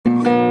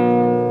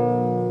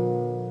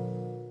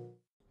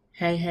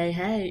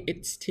Hey,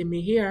 it's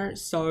Timmy here.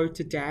 So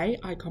today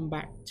I come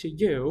back to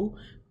you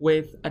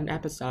with an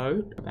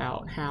episode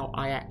about how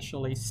I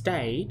actually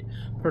stayed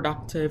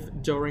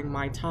productive during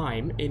my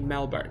time in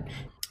Melbourne.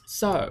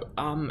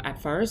 At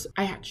first,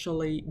 I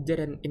actually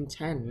didn't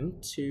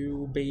intend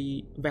to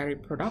be very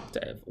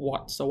productive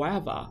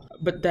whatsoever.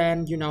 But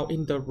then,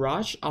 in the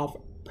rush of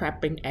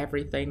prepping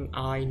everything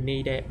I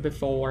needed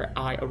before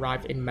I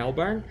arrived in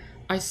Melbourne,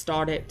 I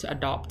started to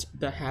adopt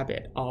the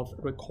habit of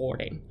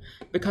recording.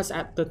 Because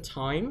at the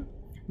time,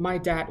 my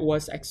dad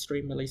was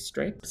extremely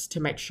strict to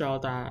make sure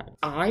that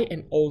I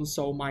and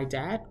also my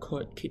dad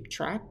could keep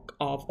track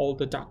of all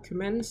the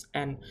documents,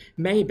 and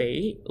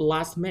maybe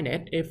last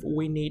minute if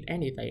we need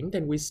anything,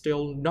 then we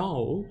still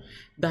know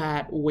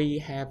that we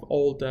have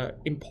all the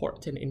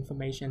important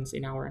informations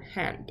in our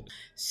hand.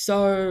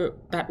 So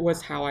that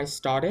was how I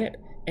started.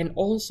 And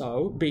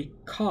also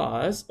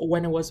because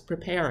when I was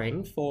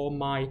preparing for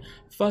my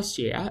first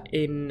year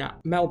in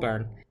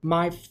Melbourne,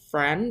 my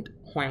friend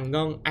Hoàng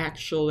Ngân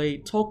actually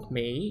took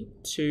me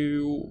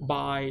to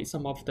buy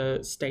some of the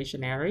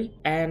stationery,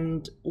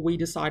 and we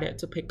decided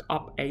to pick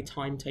up a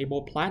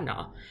timetable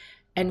planner.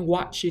 And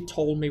what she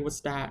told me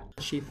was that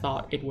she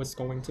thought it was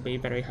going to be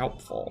very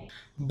helpful.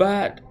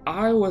 But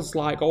I was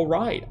like, all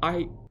right,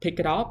 I pick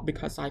it up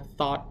because I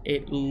thought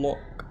it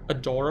looked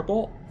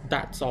adorable.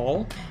 That's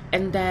all.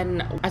 And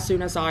then as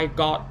soon as I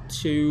got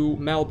to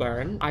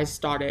Melbourne, I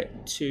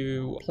started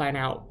to plan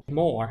out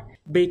more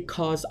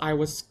because I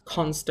was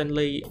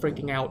constantly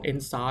freaking out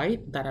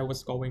inside that I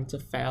was going to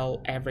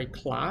fail every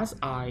class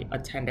I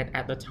attended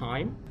at the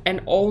time.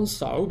 And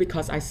also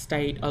because I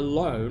stayed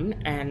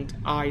alone and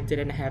I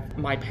didn't have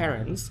my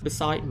parents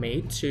beside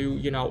me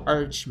to,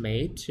 urge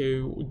me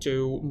to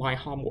do my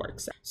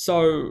homeworks.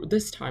 So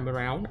this time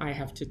around, I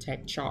have to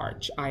take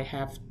charge. I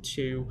have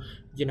to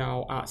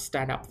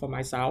stand up for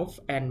myself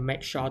and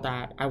make sure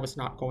that I was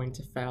not going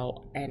to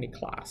fail any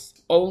class.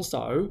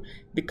 Also,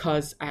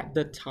 because at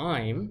the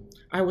time,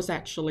 I was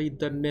actually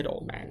the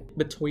middleman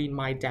between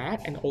my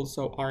dad and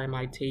also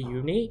RMIT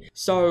uni.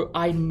 So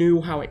I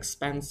knew how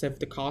expensive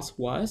the cost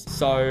was.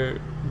 So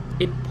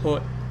it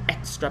put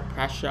extra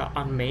pressure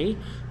on me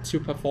to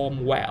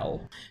perform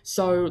well.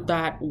 So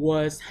that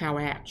was how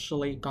I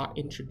actually got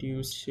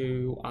introduced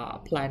to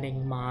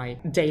planning my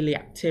daily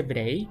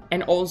activity.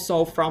 And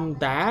also from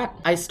that,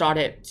 I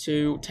started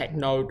to take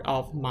note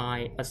of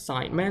my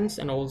assignments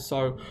and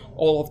also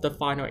all of the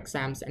final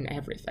exams and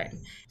everything.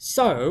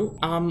 So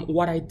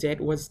what I did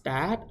was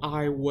that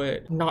I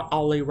would not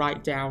only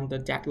write down the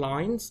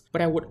deadlines,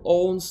 but I would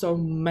also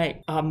make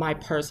my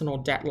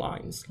personal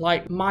deadlines.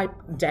 Like my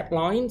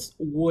deadlines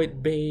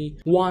would be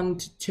 1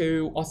 to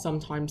 2 or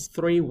sometimes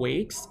 3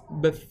 weeks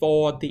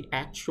before the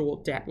actual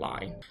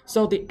deadline.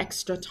 So the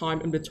extra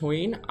time in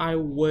between, I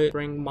would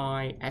bring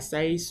my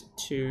essays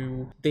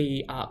to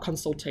the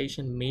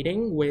consultation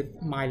meeting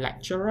with my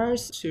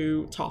lecturers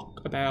to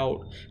talk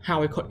about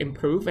how I could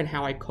improve and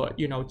how I could,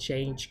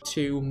 change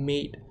to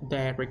meet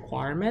their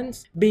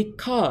requirements.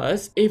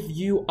 Because if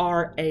you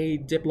are a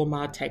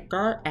diploma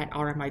taker at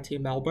RMIT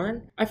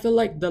Melbourne, I feel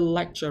like the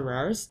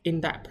lecturers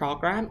in that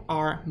program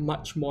are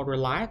much more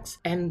relaxed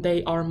and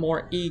they are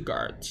more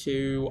eager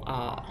to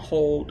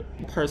hold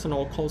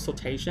personal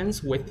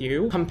consultations with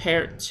you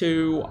compared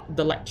to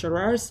the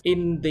lecturers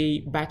in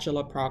the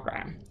bachelor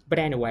program. But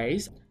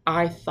anyways,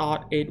 I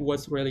thought it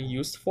was really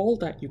useful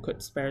that you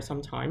could spare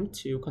some time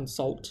to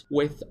consult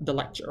with the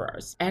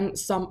lecturers. And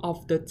some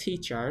of the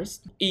teachers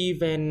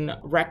even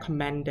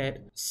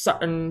recommended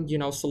certain,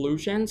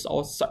 solutions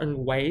or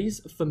certain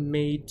ways for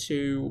me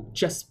to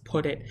just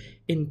put it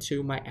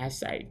into my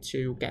essay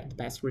to get the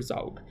best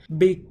result.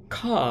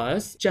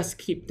 Because, just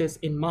keep this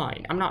in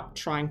mind, I'm not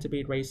trying to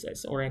be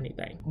racist or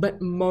anything,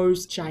 but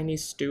most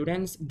Chinese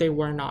students, they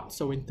were not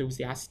so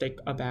enthusiastic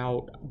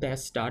about their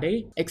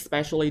study,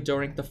 especially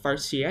during the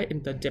first year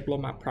in the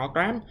diploma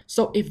program.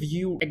 So if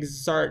you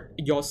exert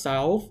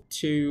yourself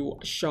to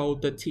show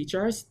the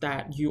teachers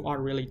that you are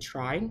really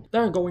trying,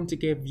 they're going to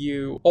give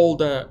you all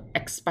the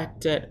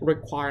expected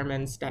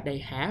requirements that they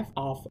have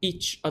of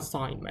each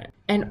assignment.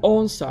 And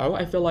also,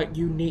 I feel like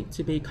you need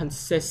to be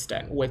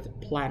consistent with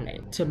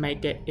planning to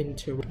make it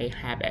into a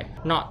habit.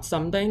 Not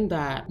something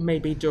that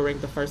maybe during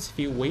the first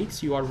few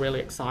weeks you are really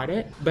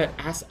excited, but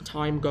as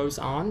time goes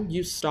on,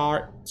 you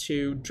start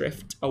to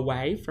drift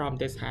away from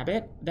this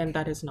habit, then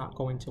that is not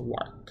going to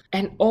work.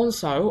 And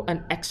also,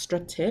 an extra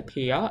tip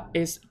here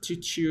is to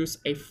choose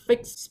a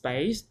fixed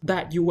space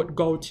that you would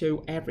go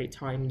to every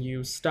time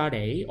you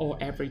study or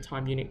every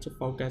time you need to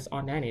focus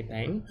on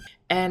anything.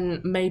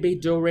 And maybe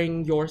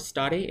during your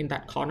study in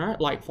that corner,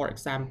 like for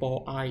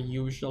example, I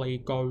usually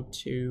go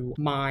to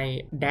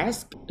my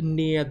desk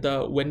near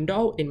the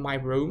window in my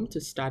room to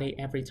study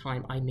every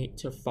time I need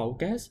to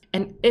focus.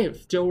 And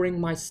if during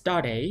my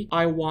study,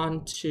 I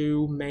want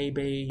to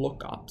maybe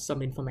look up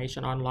some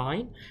information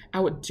online,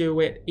 I would do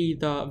it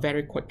either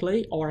very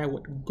quickly or I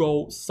would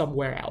go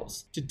somewhere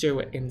else to do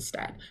it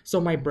instead. So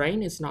my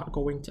brain is not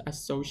going to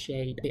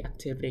associate the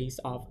activities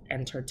of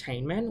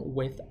entertainment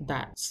with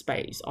that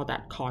space or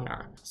that corner.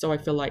 better. So I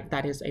feel like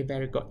that is a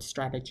very good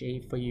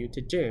strategy for you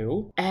to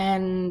do.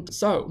 And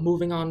so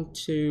moving on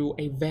to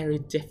a very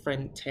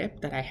different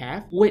tip that I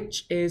have,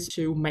 which is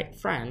to make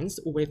friends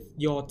with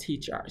your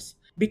teachers.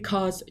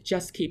 Because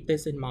just keep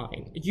this in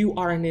mind, you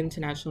are an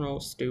international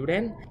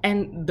student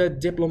and the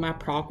diploma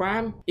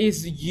program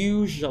is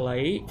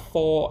usually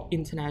for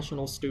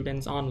international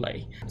students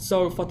only.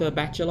 So for the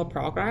bachelor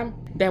program,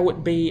 there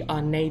would be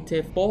a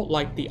native people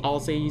like the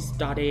Aussies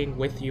studying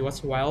with you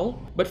as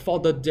well. But for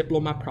the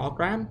diploma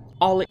program,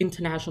 all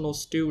international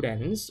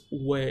students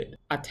would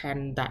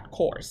attend that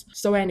course.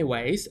 So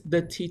anyways,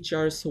 the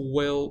teachers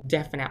will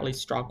definitely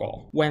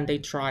struggle when they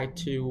try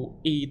to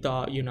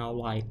either,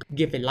 like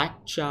give a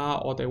lecture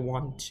or they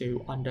want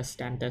to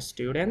understand their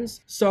students.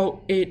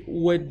 So it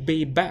would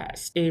be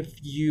best if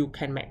you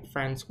can make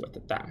friends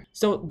with them.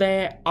 So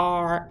there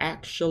are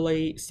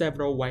actually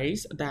several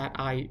ways that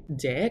I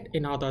did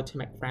in order to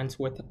make friends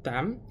with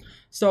them.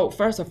 So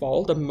first of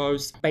all, the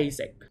most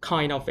basic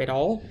kind of it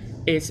all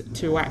is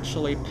to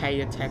actually pay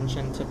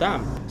attention to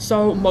them.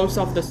 So most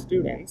of the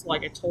students,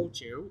 like I told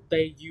you,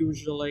 they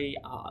usually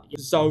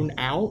zone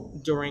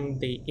out during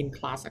the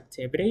in-class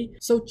activity.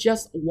 So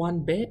just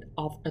one bit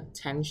of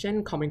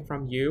attention coming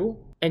from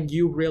you and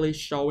you really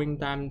showing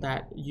them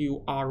that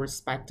you are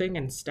respecting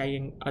and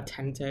staying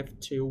attentive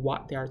to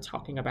what they're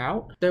talking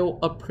about, they'll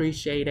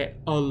appreciate it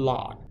a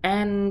lot.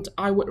 And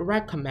I would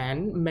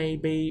recommend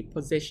maybe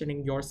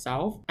positioning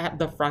yourself at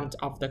the front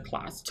of the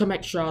class to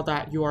make sure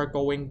that you are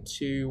going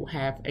to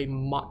have a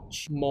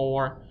much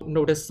more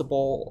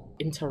noticeable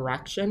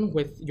interaction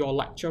with your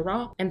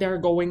lecturer and they're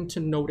going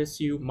to notice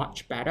you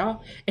much better.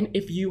 And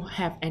if you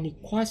have any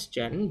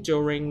question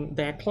during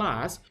their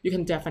class, you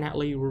can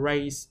definitely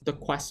raise the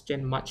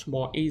question much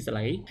more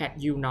easily had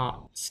you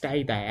not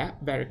stay there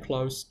very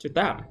close to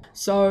them.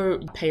 So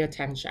pay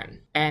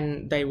attention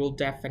and they will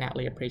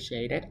definitely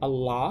appreciate it a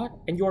lot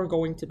and you're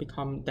going to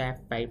become their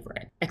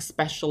favorite,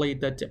 especially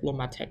the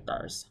diploma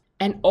takers.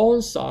 And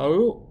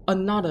also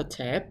another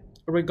tip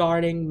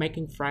regarding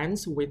making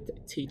friends with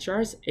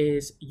teachers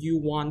is you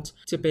want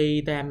to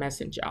be their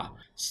messenger.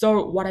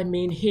 So what I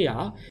mean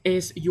here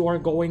is you're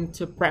going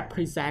to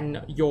represent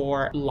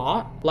your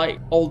lot, like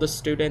all the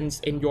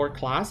students in your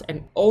class,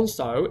 and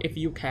also, if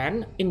you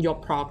can, in your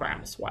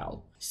program as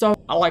well. So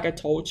like I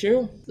told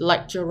you,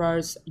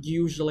 lecturers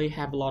usually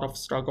have a lot of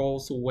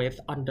struggles with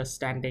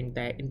understanding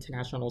their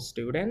international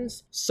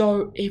students.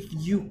 So if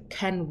you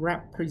can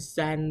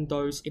represent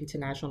those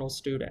international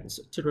students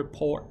to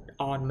report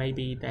on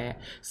maybe their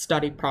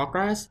study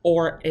progress,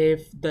 or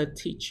if the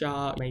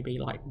teacher maybe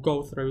like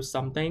go through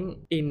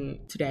something in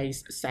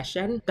today's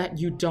session that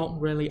you don't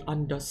really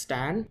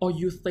understand, or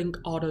you think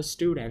other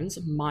students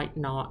might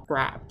not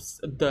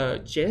grasp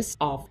the gist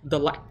of the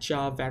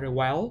lecture very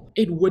well,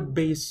 it would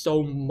be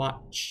so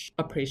much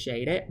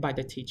appreciated by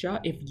the teacher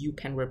if you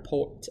can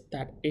report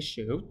that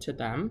issue to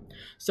them,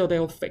 so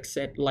they'll fix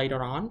it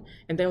later on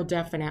and they'll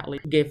definitely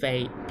give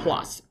a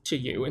plus to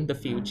you in the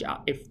future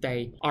if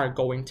they are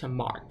going to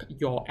mark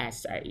your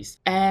essays.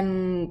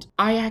 And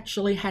I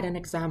actually had an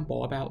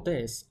example about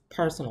this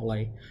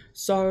personally.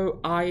 So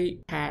I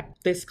had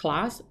this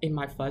class in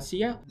my first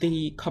year,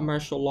 the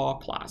commercial law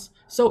class.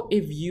 So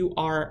if you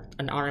are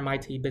an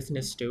RMIT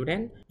business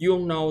student,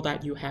 you'll know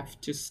that you have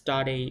to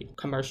study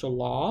commercial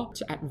law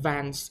to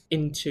advance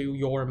into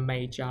your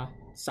major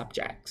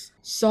subjects.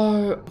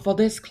 So for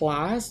this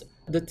class,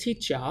 the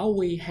teacher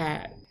we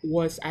had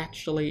was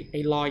actually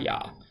a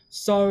lawyer.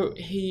 So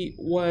he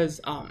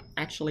was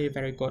actually a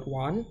very good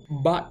one,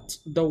 but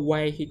the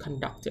way he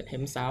conducted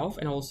himself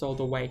and also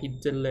the way he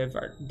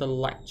delivered the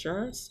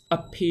lectures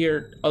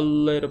appeared a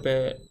little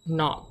bit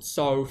not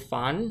so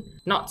fun.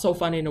 Not so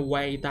fun in a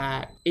way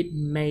that it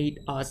made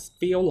us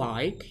feel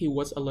like he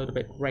was a little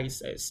bit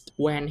racist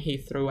when he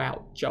threw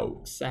out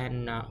jokes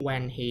and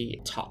when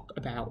he talked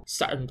about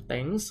certain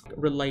things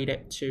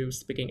related to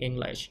speaking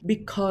English.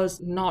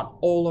 Because not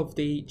all of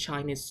the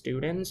Chinese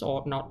students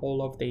or not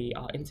all of the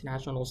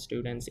international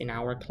students in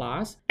our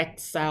class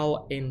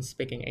excel in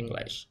speaking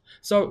English.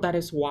 So that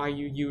is why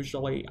you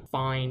usually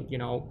find,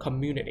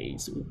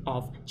 communities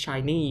of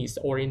Chinese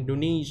or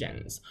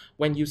Indonesians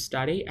when you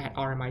study at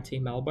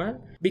RMIT Melbourne,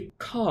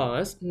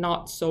 because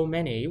not so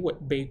many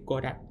would be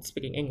good at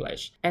speaking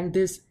English. And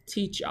this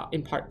teacher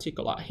in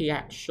particular, he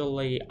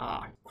actually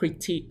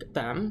critiqued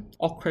them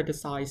or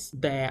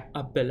criticized their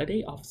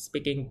ability of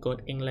speaking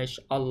good English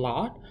a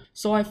lot.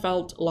 So I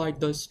felt like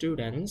the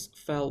students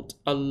felt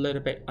a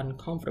little bit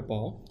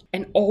uncomfortable.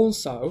 And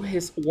also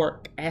his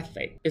work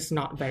ethic is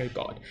not very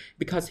good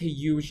because he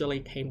usually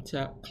came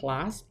to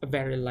class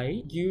very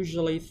late,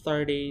 usually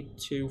 30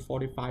 to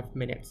 45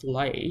 minutes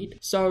late.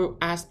 So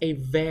as a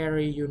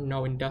very,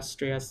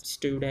 industrious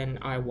student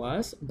I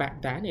was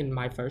back then in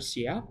my first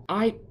year,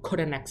 I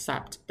couldn't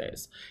accept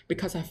this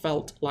because I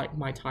felt like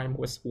my time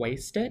was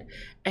wasted,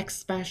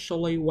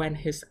 especially when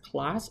his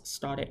class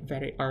started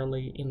very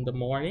early in the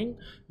morning,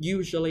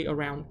 usually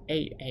around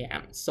 8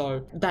 a.m.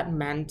 So that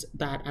meant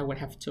that I would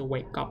have to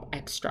wake up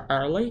extra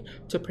early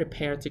to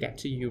prepare to get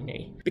to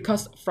uni.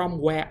 Because from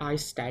where I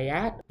stay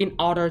at, in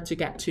order to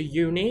get to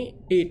uni,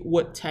 it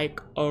would take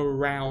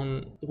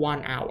around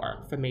 1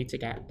 hour for me to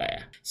get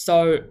there.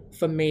 So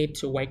for me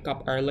to wake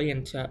up early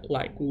and to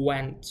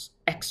went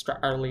extra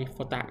early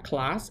for that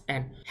class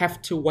and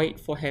have to wait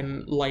for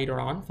him later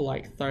on for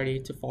 30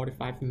 to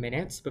 45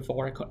 minutes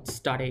before I could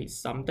study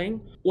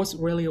something was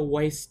really a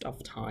waste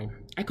of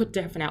time. I could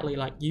definitely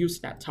use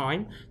that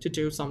time to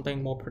do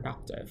something more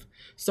productive.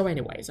 So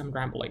anyways, I'm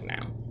rambling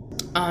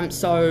now.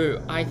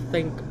 So I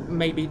think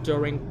maybe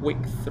during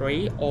week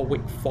 3 or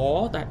week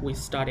 4 that we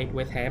studied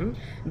with him,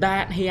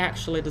 that he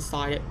actually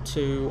decided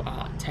to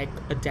take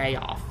a day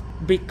off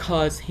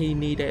because he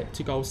needed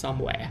to go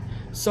somewhere.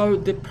 So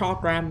the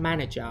program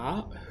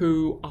manager,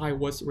 who I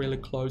was really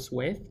close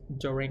with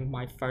during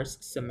my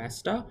first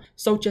semester,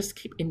 so just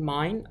keep in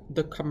mind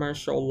the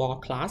commercial law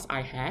class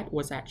I had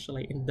was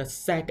actually in the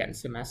second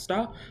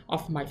semester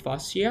of my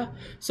first year.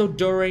 So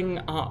during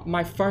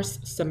my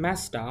first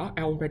semester,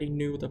 I already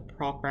knew the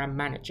program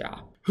manager,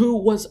 who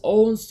was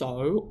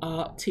also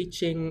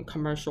teaching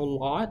commercial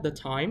law at the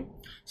time.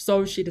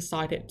 So she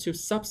decided to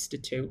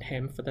substitute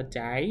him for the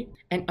day.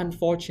 And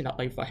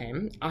unfortunately for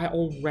him, I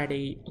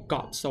already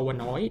got so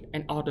annoyed,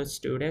 and other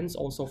students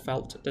also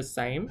felt the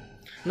same.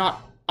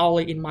 Not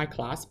only in my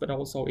class, but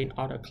also in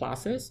other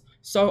classes.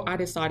 So I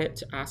decided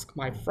to ask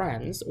my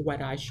friends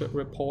whether I should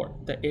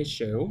report the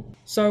issue.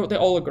 So they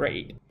all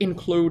agreed,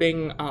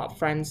 including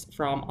friends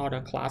from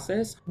other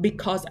classes,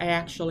 because I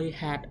actually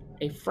had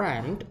a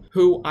friend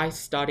who I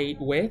studied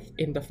with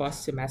in the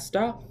first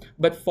semester,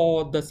 but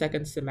for the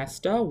second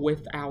semester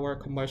with our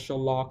commercial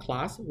law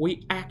class,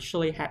 we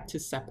actually had to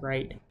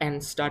separate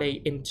and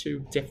study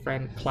into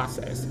different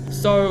classes.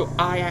 So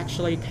I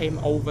actually came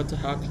over to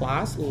her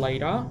class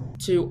later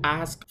to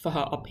ask for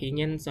her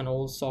opinions and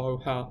also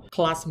her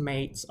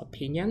classmates'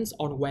 opinions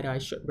on whether I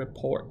should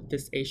report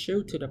this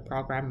issue to the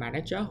program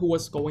manager who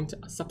was going to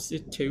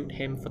substitute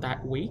him for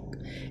that week,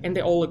 and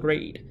they all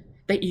agreed.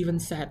 They even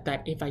said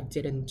that if I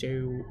didn't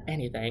do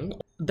anything,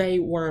 they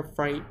were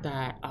afraid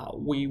that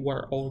we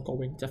were all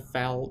going to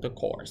fail the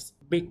course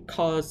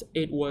because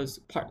it was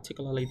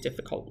particularly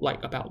difficult,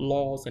 about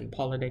laws and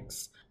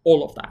politics,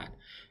 all of that.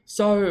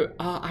 So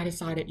I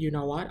decided, you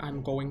know what,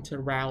 I'm going to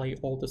rally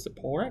all the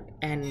support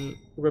and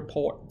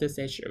report this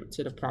issue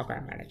to the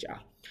program manager.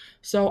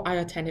 So I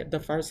attended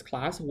the first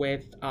class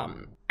with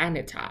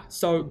Anita.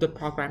 So the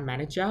program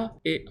manager,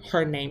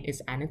 her name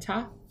is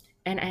Anita,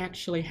 and I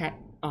actually had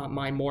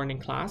my morning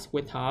class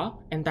with her,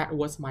 and that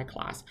was my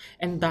class.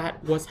 And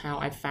that was how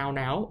I found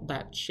out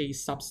that she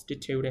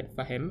substituted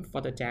for him for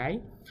the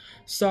day.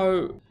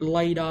 So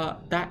later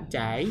that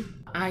day,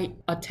 I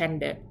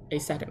attended a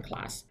second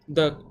class.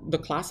 The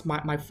class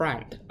my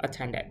friend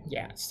attended,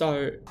 yeah.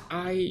 So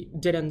I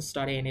didn't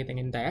study anything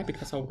in there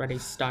because I already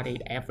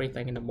studied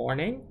everything in the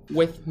morning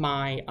with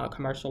my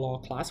commercial law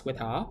class with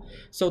her.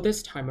 So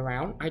this time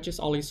around, I just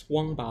only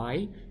swung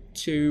by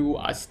to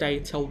stay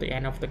till the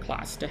end of the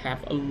class to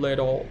have a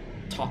little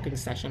talking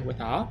session with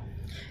her,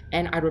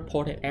 and I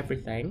reported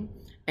everything,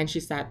 and she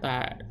said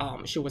that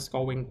she was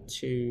going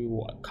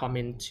to come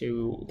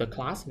into the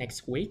class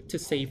next week to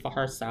see for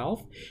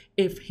herself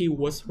if he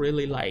was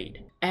really late.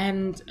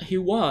 And he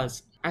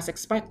was, as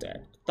expected,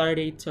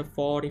 30 to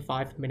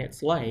 45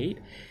 minutes late.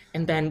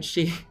 And then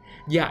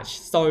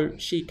so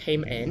she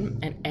came in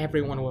and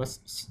everyone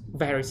was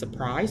very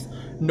surprised.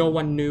 No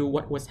one knew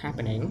what was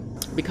happening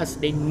because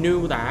they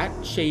knew that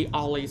she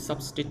only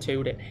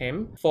substituted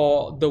him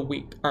for the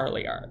week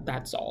earlier,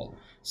 that's all.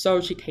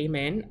 So she came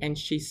in and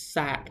she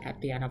sat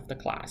at the end of the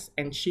class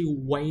and she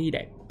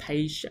waited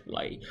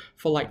patiently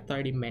for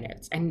 30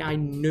 minutes. And I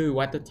knew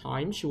at the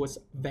time she was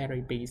very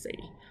busy.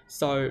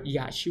 So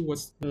yeah, she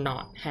was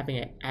not having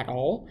it at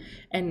all.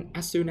 And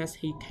as soon as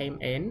he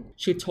came in,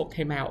 she took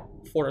him out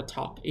for a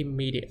talk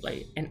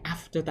immediately. And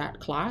after that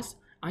class,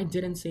 I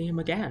didn't see him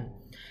again.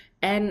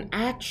 And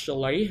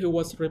actually, he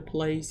was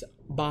replaced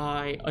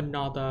by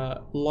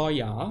another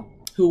lawyer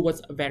who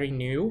was very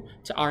new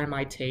to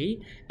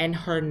RMIT, and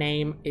her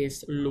name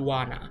is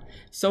Luana.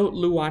 So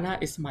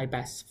Luana is my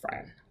best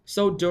friend.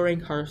 So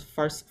during her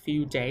first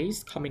few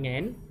days coming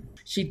in,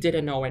 she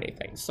didn't know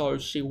anything, so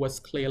she was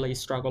clearly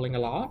struggling a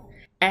lot.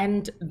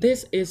 And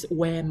this is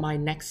where my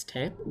next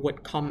tip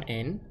would come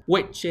in,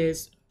 which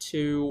is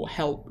to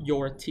help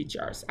your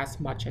teachers as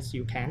much as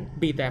you can,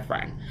 be their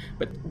friend.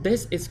 But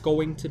this is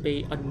going to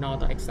be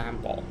another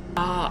example.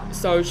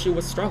 So she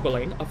was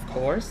struggling, of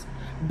course,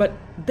 but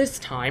this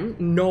time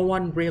no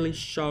one really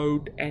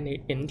showed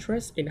any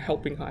interest in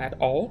helping her at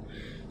all.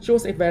 She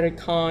was a very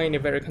kind, a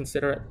very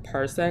considerate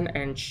person,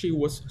 and she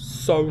was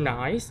so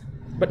nice,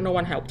 but no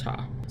one helped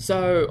her.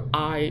 So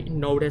I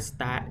noticed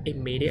that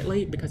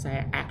immediately because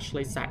I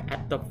actually sat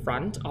at the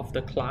front of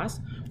the class,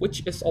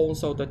 which is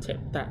also the tip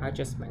that I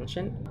just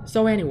mentioned.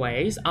 So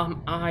anyways,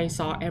 I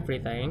saw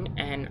everything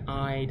and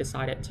I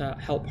decided to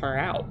help her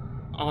out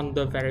on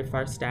the very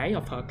first day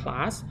of her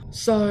class.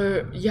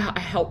 So yeah, I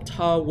helped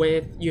her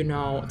with,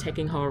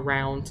 taking her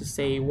around to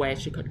see where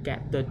she could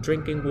get the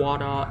drinking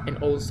water and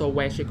also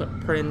where she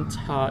could print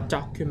her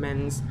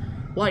documents,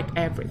 like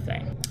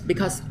everything.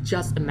 Because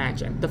just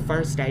imagine, the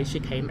first day she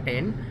came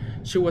in,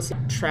 she was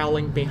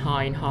trailing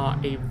behind her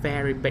a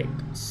very big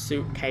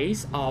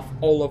suitcase of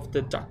all of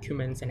the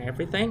documents and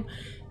everything,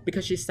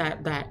 because she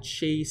said that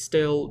she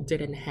still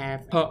didn't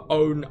have her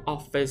own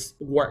office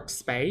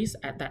workspace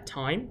at that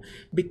time,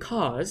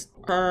 because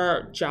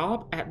her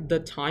job at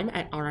the time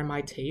at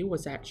RMIT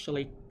was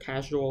actually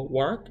casual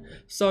work,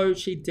 so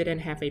she didn't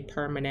have a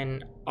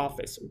permanent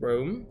office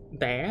room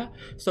there,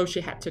 so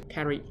she had to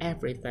carry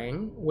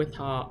everything with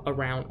her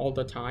around all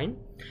the time.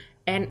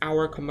 And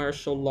our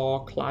commercial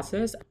law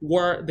classes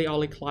were the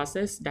only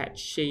classes that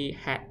she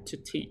had to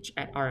teach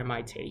at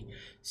RMIT.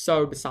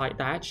 So beside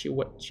that, she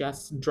would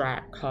just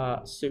drag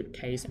her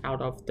suitcase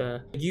out of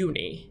the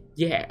uni.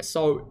 Yeah,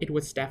 so it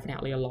was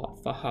definitely a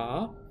lot for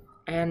her.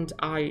 And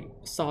I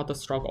saw the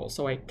struggle,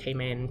 so I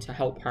came in to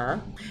help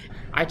her.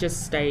 I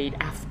just stayed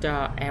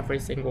after every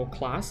single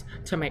class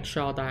to make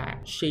sure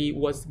that she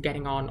was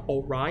getting on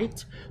all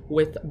right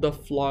with the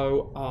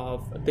flow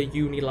of the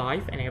uni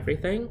life and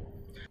everything.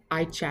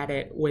 I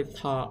chatted with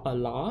her a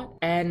lot,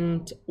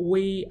 and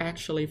we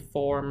actually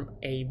formed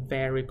a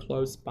very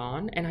close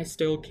bond, and I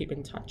still keep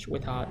in touch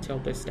with her till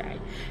this day.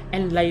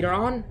 And later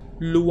on,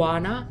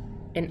 Luana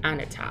and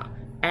Anita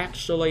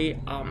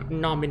actually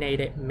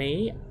nominated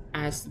me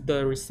as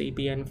the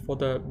recipient for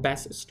the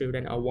Best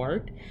Student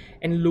Award,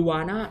 and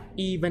Luana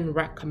even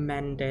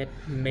recommended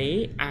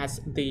me as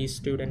the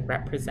student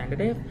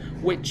representative,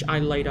 which I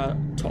later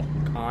took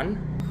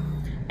on.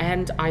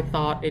 And I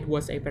thought it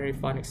was a very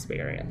fun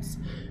experience.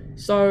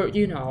 So,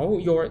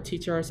 your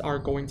teachers are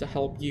going to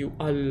help you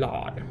a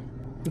lot.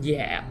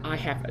 Yeah, I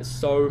have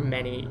so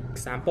many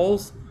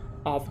examples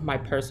of my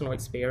personal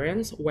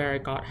experience where I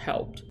got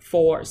helped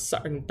for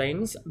certain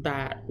things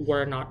that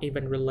were not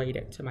even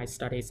related to my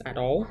studies at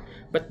all,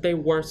 but they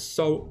were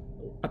so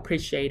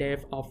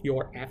appreciative of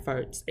your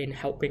efforts in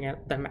helping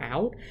them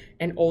out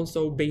and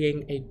also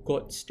being a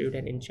good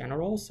student in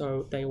general.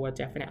 So they were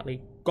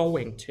definitely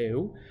going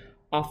to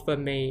offer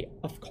me,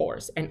 of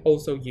course, and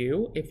also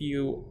you, if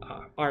you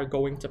are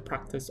going to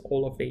practice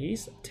all of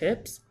these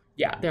tips,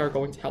 yeah, they're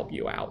going to help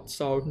you out.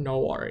 So no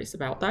worries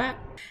about that.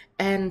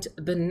 And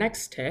the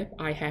next tip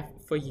I have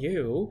for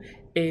you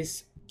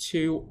is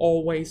to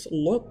always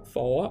look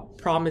for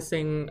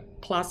promising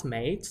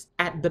classmates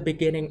at the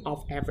beginning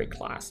of every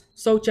class.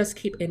 So just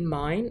keep in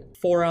mind,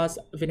 for us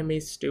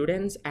Vietnamese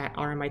students at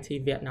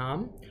RMIT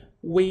Vietnam,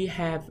 we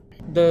have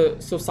the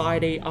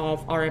Society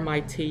of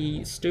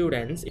RMIT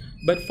Students,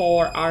 but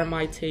for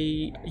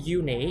RMIT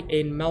Uni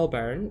in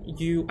Melbourne,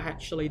 you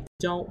actually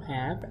don't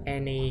have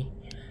any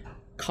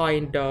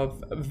kind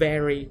of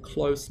very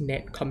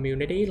close-knit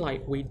community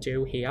like we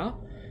do here.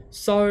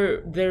 So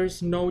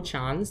there's no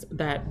chance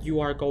that you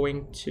are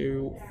going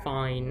to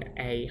find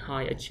a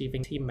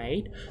high-achieving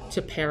teammate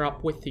to pair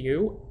up with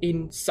you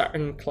in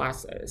certain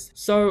classes.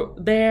 So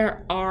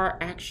there are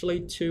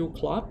actually 2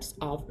 clubs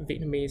of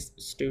Vietnamese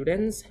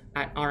students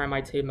at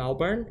RMIT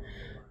Melbourne,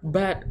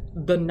 but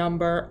the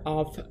number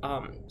of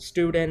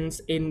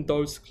students in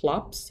those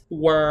clubs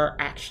were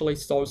actually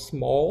so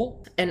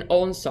small, and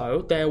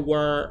also there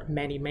were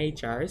many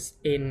majors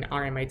in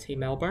RMIT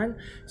Melbourne,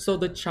 so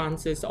the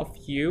chances of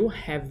you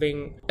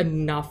having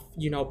enough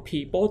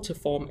people to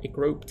form a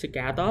group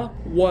together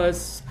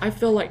was, I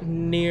feel like,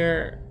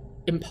 near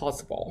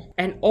impossible.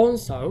 And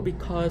also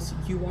because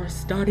you are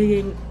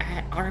studying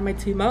at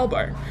RMIT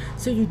Melbourne,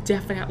 so you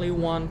definitely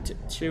want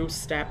to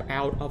step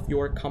out of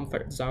your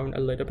comfort zone a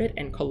little bit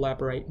and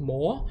collaborate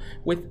more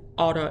with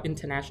other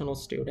international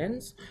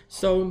students.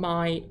 So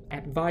my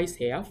advice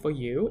here for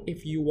you,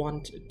 if you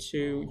want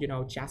to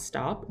just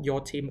up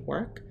your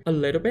teamwork a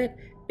little bit,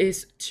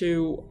 is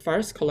to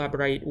first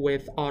collaborate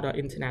with other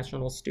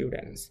international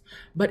students.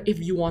 But if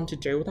you want to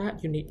do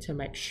that, you need to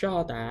make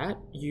sure that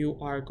you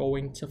are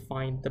going to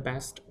find the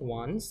best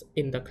ones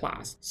in the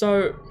class.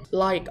 So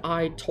like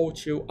I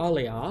told you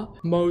earlier,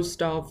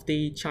 most of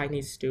the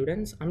Chinese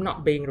students, I'm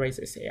not being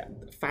racist here,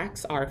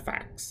 facts are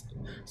facts.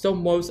 So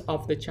most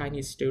of the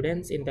Chinese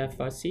students in their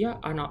first year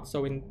are not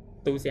so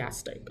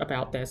enthusiastic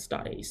about their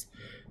studies.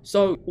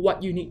 So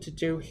what you need to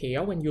do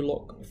here when you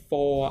look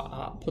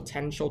for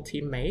potential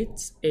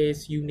teammates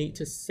is you need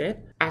to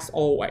sit, as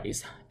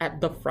always, at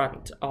the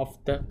front of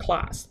the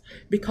class,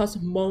 because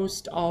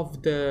most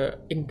of the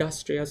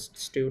industrious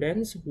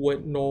students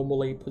would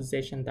normally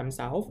position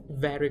themselves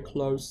very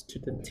close to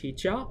the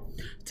teacher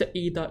to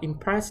either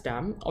impress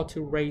them or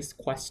to raise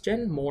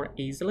questions more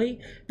easily,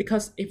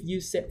 because if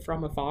you sit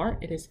from afar,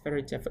 it is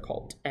very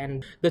difficult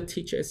and the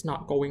teacher is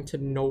not going to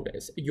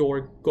notice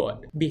your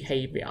good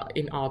behavior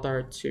in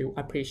order to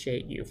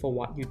appreciate you for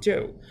what you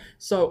do.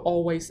 So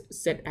always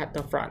sit at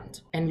the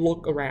front and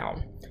look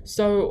around.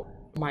 So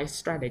my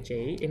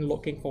strategy in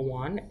looking for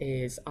one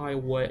is I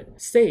would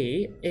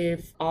see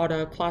if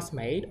other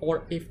classmate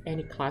or if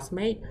any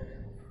classmate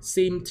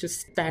seem to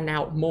stand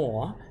out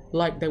more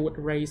like they would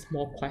raise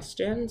more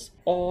questions,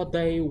 or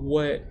they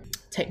would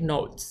take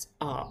notes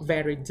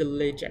very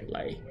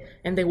diligently,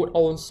 and they would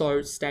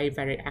also stay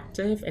very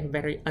active and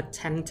very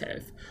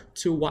attentive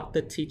to what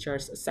the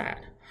teachers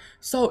said.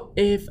 So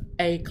if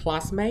a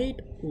classmate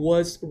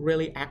was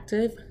really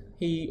active,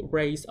 he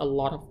raised a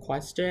lot of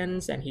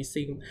questions and he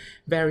seemed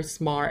very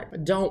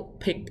smart, don't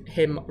pick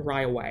him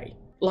right away.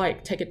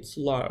 Like, take it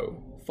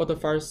slow for the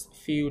first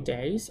few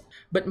days,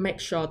 but make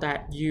sure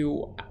that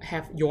you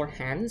have your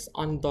hands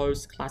on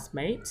those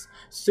classmates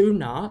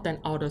sooner than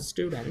other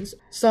students.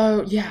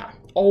 So yeah,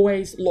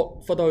 always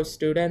look for those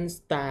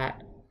students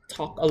that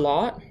talk a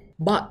lot,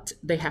 but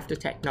they have to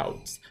take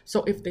notes.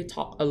 So if they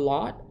talk a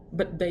lot,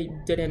 but they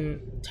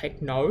didn't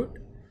take note,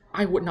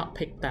 I would not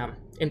pick them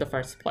in the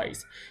first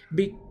place,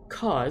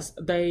 because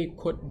they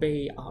could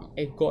be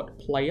a good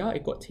player, a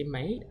good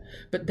teammate,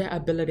 but their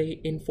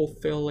ability in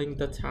fulfilling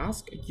the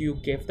task you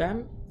give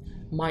them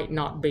might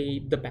not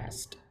be the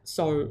best.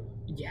 So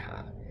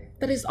yeah,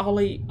 that is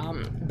only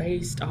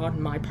based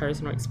on my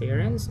personal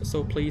experience,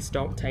 so please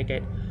don't take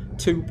it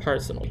too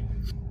personally.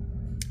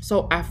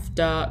 So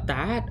after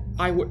that,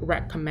 I would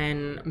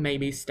recommend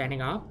maybe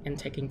standing up and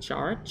taking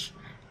charge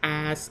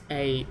as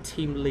a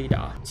team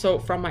leader. So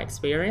from my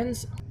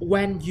experience,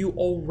 when you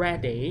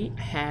already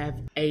have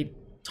a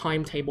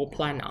timetable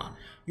planner,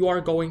 you are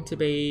going to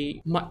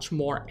be much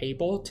more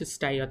able to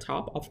stay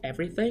atop of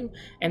everything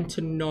and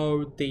to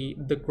know the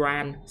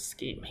grand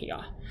scheme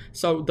here.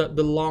 So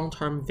the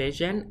long-term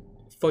vision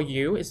for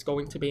you is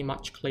going to be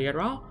much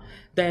clearer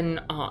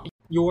than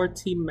your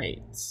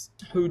teammates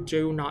who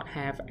do not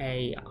have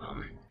a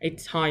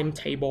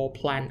timetable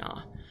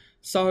planner.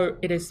 So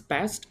it is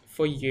best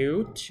for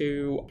you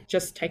to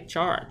just take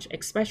charge,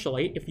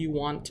 especially if you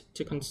want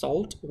to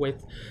consult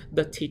with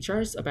the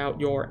teachers about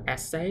your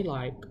essay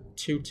like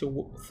 2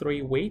 to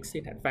 3 weeks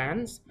in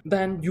advance.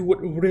 Then you would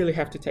really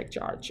have to take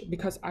charge,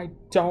 because I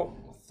don't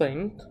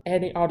think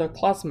any other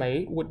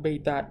classmate would be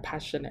that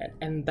passionate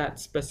and that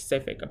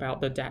specific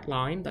about the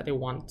deadline that they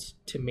want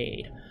to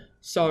meet.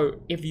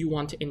 So if you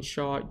want to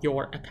ensure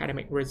your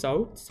academic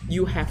results,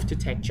 you have to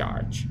take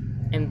charge,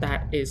 and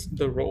that is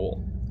the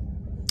rule.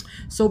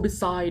 So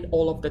beside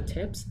all of the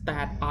tips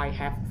that I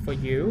have for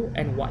you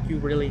and what you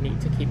really need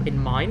to keep in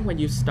mind when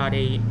you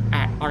study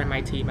at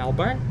RMIT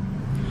Melbourne,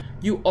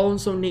 you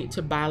also need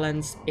to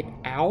balance it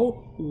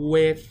out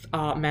with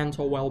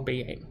mental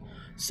well-being.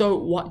 So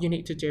what you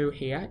need to do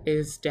here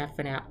is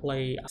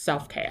definitely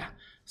self-care.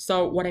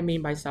 So what I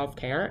mean by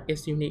self-care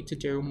is you need to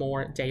do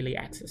more daily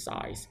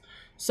exercise.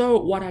 So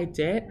what I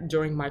did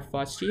during my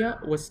first year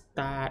was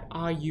that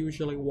I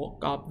usually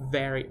woke up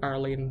very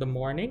early in the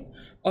morning,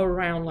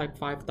 around like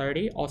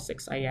 5:30 or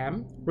 6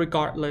 a.m.,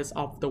 regardless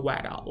of the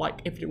weather.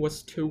 Like if it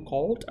was too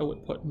cold, I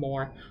would put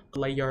more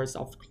layers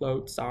of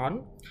clothes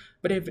on.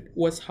 But if it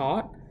was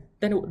hot,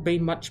 then it would be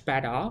much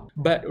better.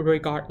 But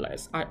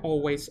regardless, I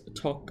always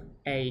took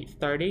a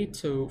 30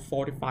 to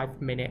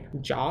 45 minute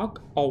jog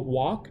or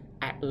walk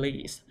at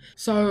least.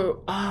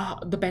 So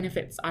the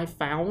benefits I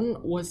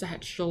found was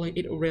actually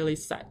it really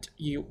set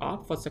you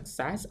up for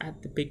success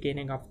at the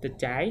beginning of the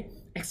day,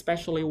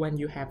 especially when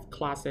you have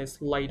classes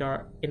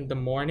later in the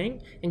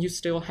morning and you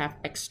still have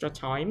extra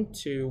time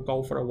to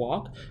go for a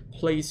walk.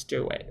 Please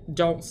do it.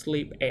 Don't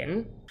sleep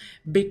in,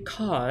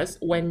 because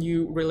when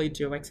you really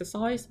do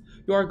exercise,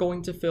 you are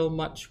going to feel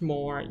much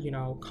more,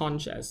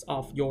 conscious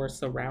of your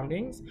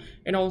surroundings,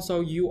 and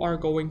also you are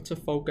going to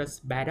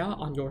focus better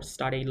on your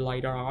study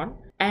later on.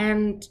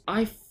 And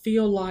I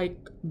feel like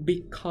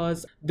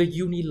because the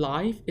uni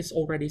life is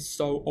already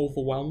so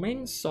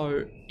overwhelming,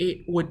 so it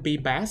would be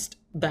best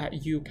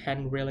that you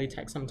can really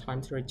take some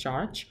time to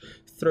recharge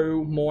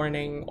through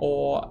morning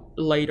or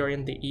later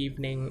in the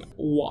evening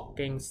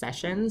walking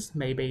sessions.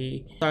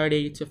 Maybe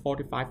 30 to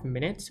 45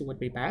 minutes would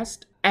be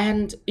best.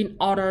 And in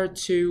order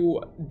to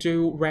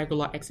do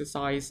regular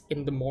exercise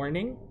in the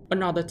morning,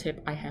 another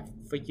tip I have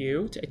for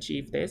you to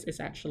achieve this is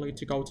actually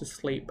to go to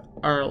sleep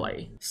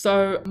early.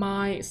 So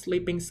my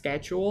sleeping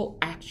schedule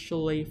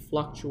actually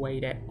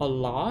fluctuated a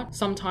lot.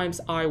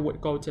 Sometimes I would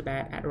go to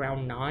bed at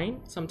around 9,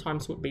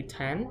 sometimes would be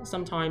 10,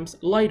 sometimes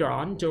later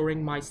on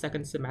during my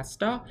second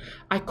semester,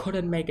 I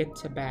couldn't make it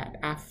to bed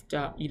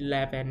after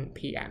 11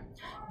 p.m.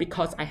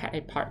 because I had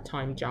a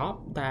part-time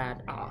job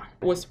that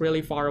was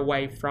really far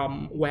away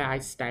from where I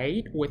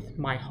stayed with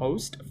my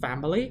host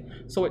family.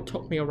 So it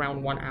took me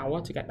around 1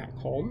 hour to get back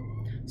home.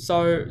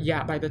 So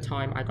yeah, by the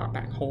time I got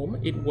back home,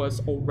 it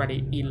was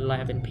already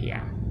 11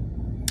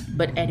 p.m.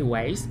 But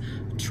anyways,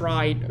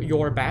 try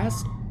your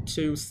best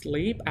to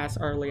sleep as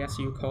early as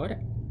you could,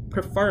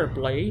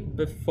 preferably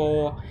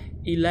before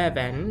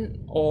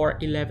 11 or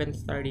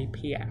 11:30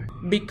 p.m.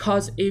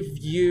 Because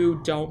if you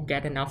don't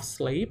get enough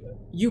sleep,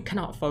 you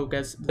cannot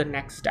focus the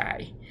next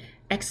day.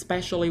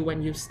 Especially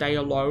when you stay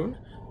alone,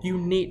 you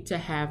need to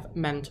have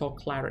mental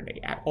clarity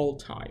at all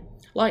time.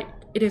 Like,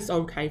 it is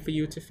okay for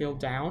you to feel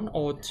down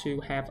or to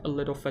have a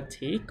little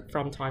fatigue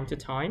from time to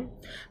time,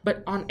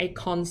 but on a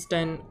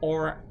constant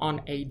or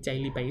on a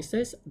daily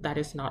basis, that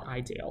is not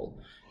ideal.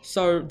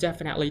 So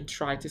definitely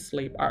try to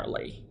sleep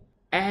early.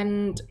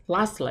 And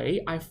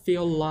lastly, I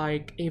feel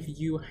like if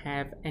you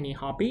have any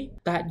hobby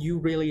that you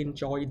really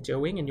enjoy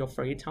doing in your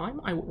free time,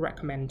 I would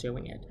recommend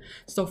doing it.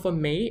 So for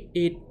me,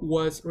 it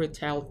was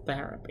retail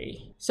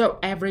therapy. So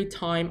every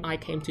time I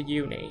came to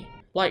uni,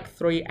 like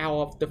 3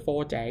 out of the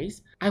 4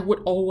 days, I would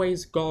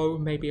always go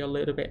maybe a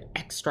little bit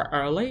extra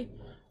early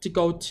to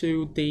go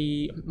to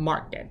the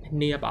market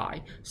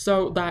nearby.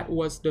 So that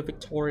was the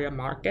Victoria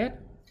Market.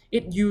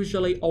 It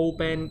usually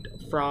opened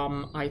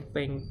from I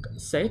think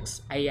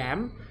 6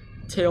 a.m.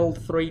 till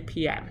 3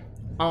 p.m.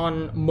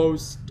 on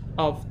most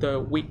of the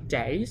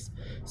weekdays.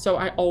 So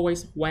I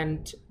always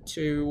went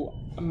to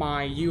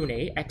my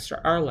uni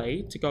extra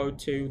early to go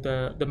to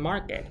the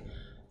market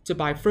to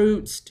buy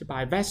fruits, to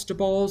buy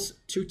vegetables,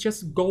 to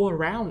just go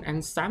around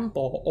and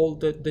sample all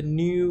the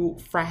new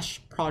fresh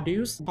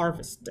produce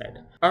harvested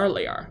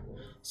earlier.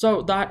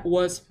 So that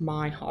was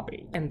my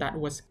hobby, and that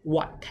was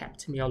what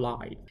kept me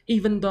alive.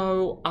 Even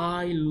though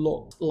I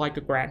looked like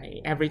a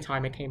granny every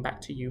time I came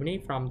back to uni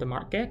from the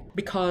market,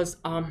 because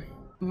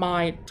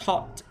my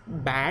tote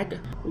bag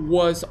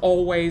was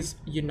always,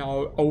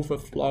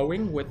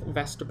 overflowing with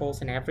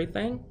vegetables and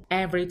everything.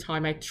 Every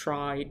time I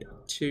tried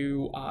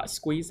to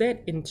squeeze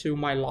it into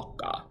my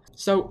locker.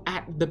 So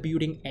at the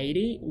building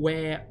 80,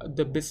 where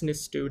the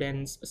business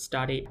students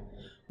study,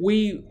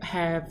 we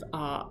have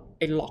a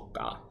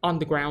locker on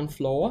the ground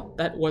floor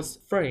that was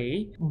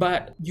free,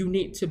 but you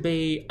need to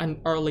be an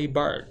early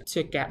bird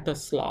to get the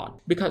slot,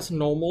 because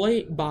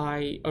normally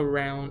by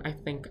around I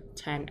think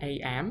 10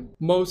 a.m.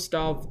 most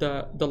of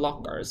the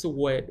lockers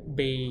would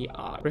be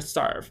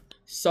reserved.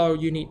 So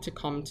you need to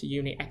come to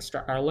uni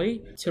extra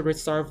early to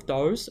reserve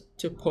those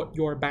to put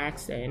your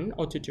bags in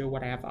or to do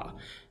whatever.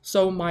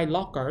 So my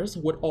lockers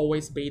would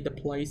always be the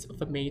place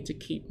for me to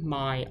keep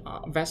my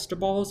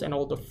vegetables and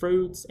all the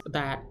fruits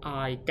that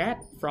I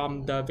get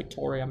from the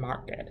Victoria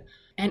Market.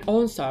 And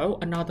also,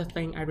 another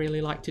thing I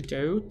really like to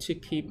do to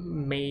keep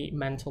me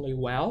mentally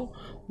well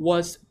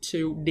was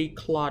to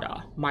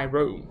declutter my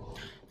room.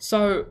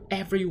 So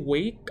every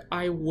week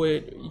I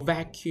would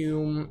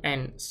vacuum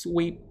and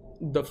sweep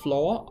the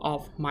floor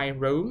of my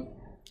room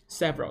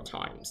several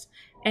times.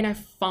 And I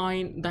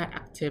find that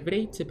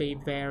activity to be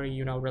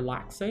very,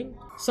 relaxing.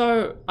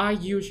 So I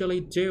usually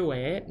do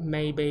it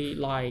maybe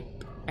like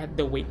at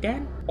the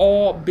weekend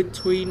or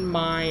between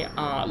my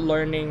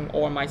learning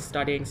or my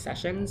studying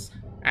sessions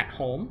at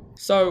home.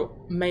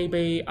 So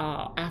maybe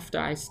after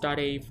I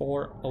study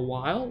for a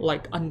while,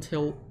 like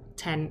until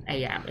 10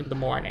 a.m. in the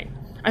morning,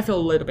 I feel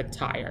a little bit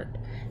tired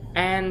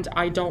and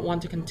I don't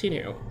want to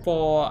continue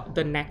for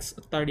the next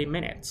 30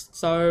 minutes.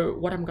 So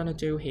what I'm gonna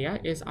do here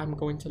is I'm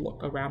going to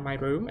look around my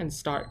room and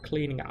start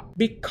cleaning up.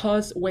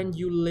 Because when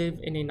you live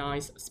in a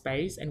nice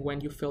space and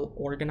when you feel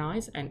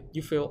organized and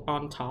you feel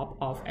on top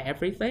of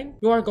everything,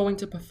 you are going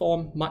to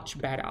perform much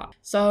better.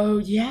 So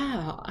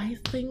yeah, I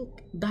think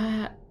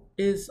that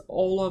is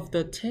all of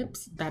the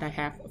tips that I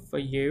have for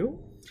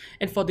you.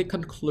 And for the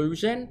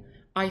conclusion,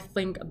 I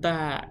think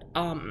that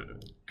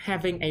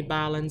having a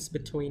balance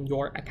between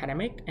your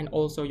academic and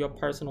also your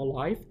personal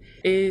life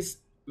is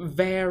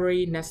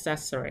very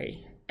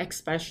necessary,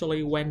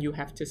 especially when you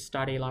have to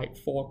study like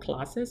 4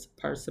 classes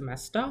per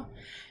semester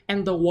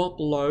and the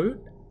workload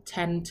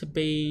tend to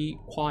be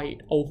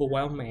quite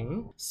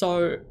overwhelming.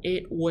 So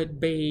it would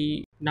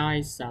be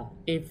nicer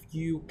if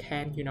you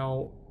can,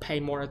 pay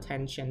more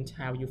attention to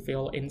how you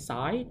feel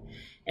inside.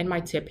 And my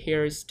tip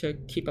here is to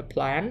keep a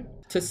plan,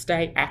 to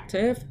stay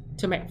active,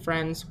 to make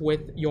friends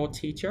with your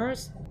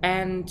teachers,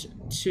 and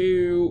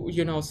to,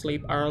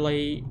 sleep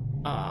early,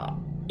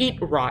 eat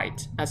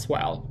right as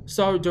well.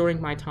 So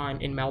during my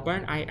time in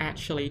Melbourne, I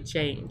actually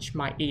changed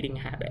my eating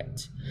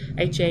habit.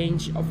 I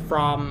changed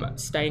from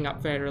staying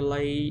up very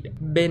late,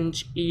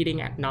 binge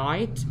eating at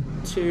night,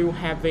 to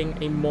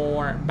having a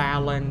more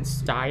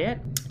balanced diet,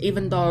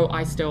 even though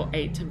I still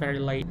ate very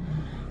late.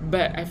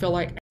 But I feel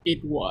like it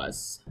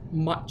was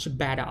much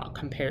better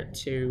compared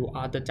to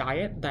the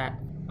diet that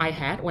I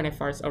had when I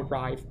first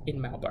arrived in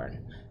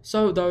Melbourne.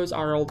 So those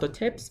are all the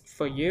tips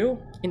for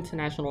you,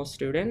 international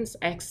students,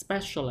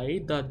 especially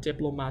the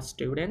diploma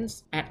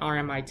students at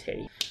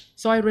RMIT.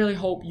 So I really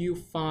hope you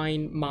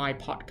find my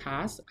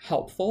podcast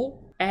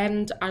helpful,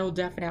 and I will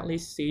definitely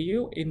see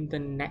you in the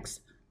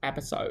next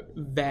episode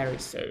very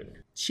soon.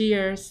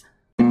 Cheers!